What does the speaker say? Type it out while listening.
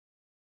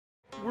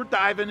we're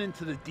diving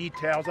into the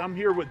details. I'm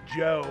here with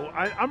Joe.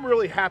 I'm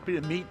really happy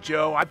to meet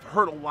Joe. I've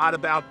heard a lot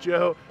about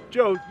Joe.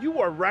 Joe, you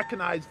are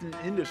recognized in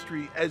the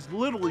industry as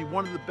literally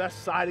one of the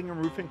best siding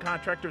and roofing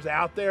contractors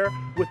out there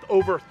with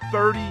over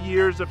 30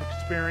 years of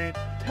experience.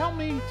 Tell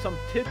me some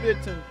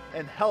tidbits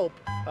and help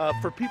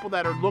for people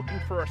that are looking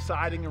for a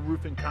siding and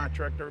roofing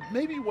contractor,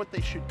 maybe what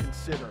they should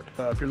consider.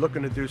 If you're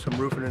looking to do some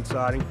roofing and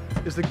siding,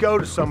 is to go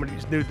to some of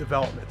these new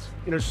developments.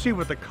 You know, see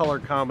what the color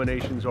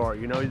combinations are.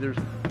 You know, there's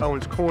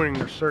Owens Corning,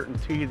 there's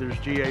CertainT, there's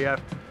GAF,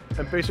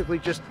 and basically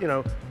just, you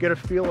know, get a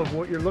feel of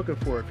what you're looking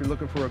for. If you're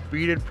looking for a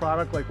beaded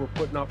product like we're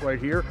putting up right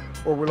here,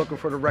 or we're looking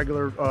for the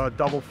regular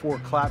double 4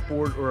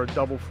 clapboard or a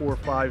double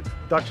 4-5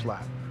 Dutch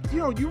lap. You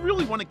know, you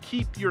really want to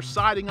keep your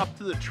siding up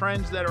to the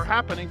trends that are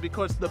happening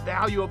because the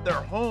value of their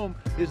home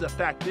is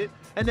affected.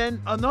 And then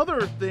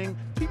another thing,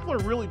 people are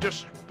really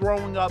just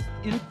throwing up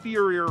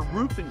inferior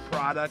roofing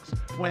products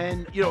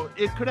when, you know,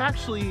 it could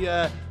actually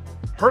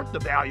hurt the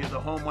value of the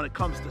home when it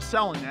comes to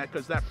selling that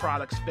because that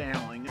product's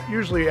failing.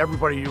 Usually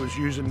everybody was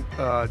using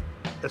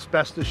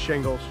asbestos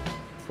shingles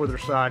for their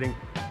siding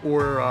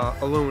or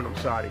aluminum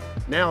siding.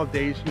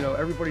 Nowadays, you know,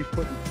 everybody's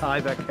putting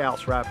Tyvek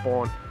house wrap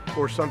on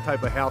or some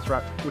type of house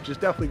wrap, which is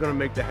definitely going to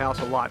make the house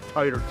a lot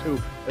tighter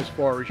too as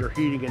far as your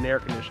heating and air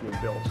conditioning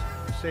bills.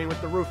 Same with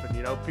the roofing,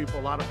 you know,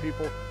 a lot of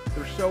people,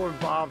 they're so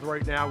involved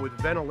right now with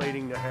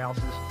ventilating the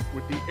houses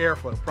with the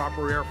airflow,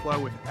 proper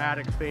airflow with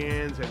attic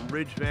fans and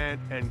ridge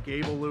vent and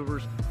gable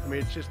louvers. I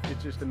mean, it's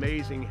just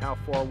amazing how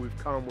far we've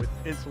come with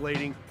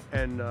insulating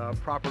and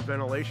proper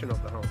ventilation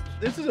of the homes.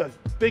 This is a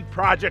big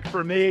project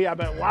for me. I've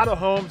got a lot of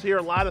homes here,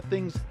 a lot of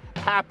things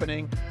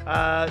happening.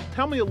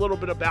 Tell me a little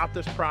bit about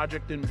this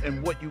project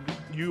and what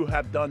you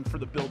have done for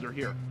the builder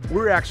here.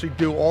 We actually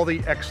do all the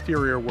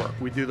exterior work.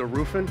 We do the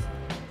roofing,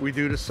 we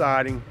do the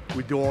siding,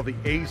 we do all the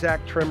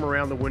AZAC trim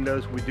around the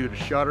windows, we do the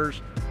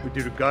shutters, we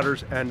do the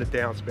gutters and the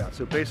downspouts.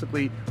 So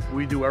basically,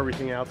 we do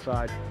everything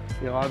outside.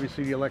 You know,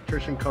 obviously the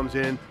electrician comes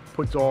in,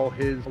 puts all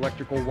his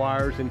electrical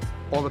wires and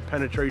all the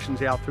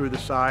penetrations out through the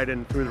side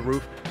and through the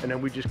roof, and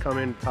then we just come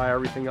in, tie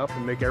everything up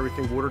and make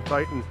everything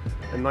watertight and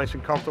nice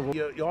and comfortable.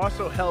 You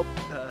also help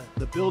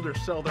the builders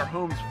sell their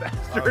homes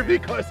faster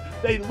because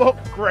they look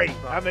great.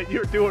 I mean,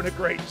 you're doing a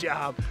great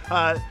job.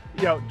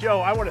 You know, Joe,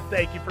 I want to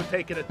thank you for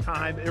taking the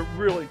time. It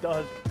really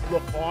does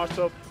look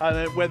awesome.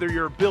 Whether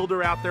you're a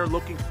builder out there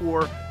looking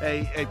for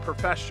a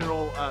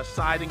professional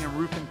siding and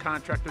roofing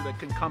contractor that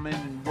can come in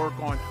and work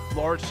on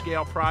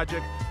large-scale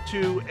projects,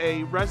 to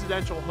a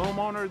residential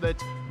homeowner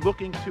that's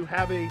looking to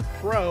have a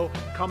pro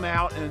come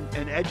out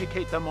and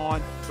educate them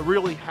on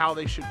really how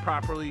they should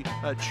properly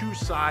choose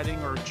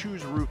siding or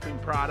choose roofing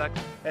products.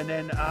 And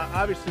then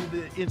obviously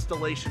the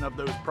installation of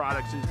those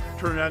products is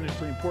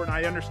tremendously important.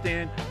 I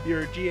understand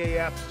you're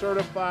GAF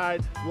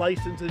certified,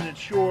 licensed and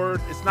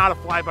insured. It's not a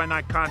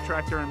fly-by-night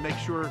contractor, and make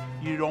sure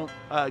you don't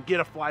get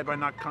a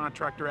fly-by-night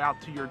contractor out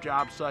to your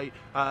job site.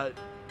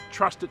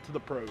 Trust it to the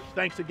pros.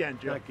 Thanks again,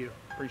 Joe. Thank you.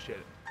 Appreciate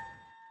it.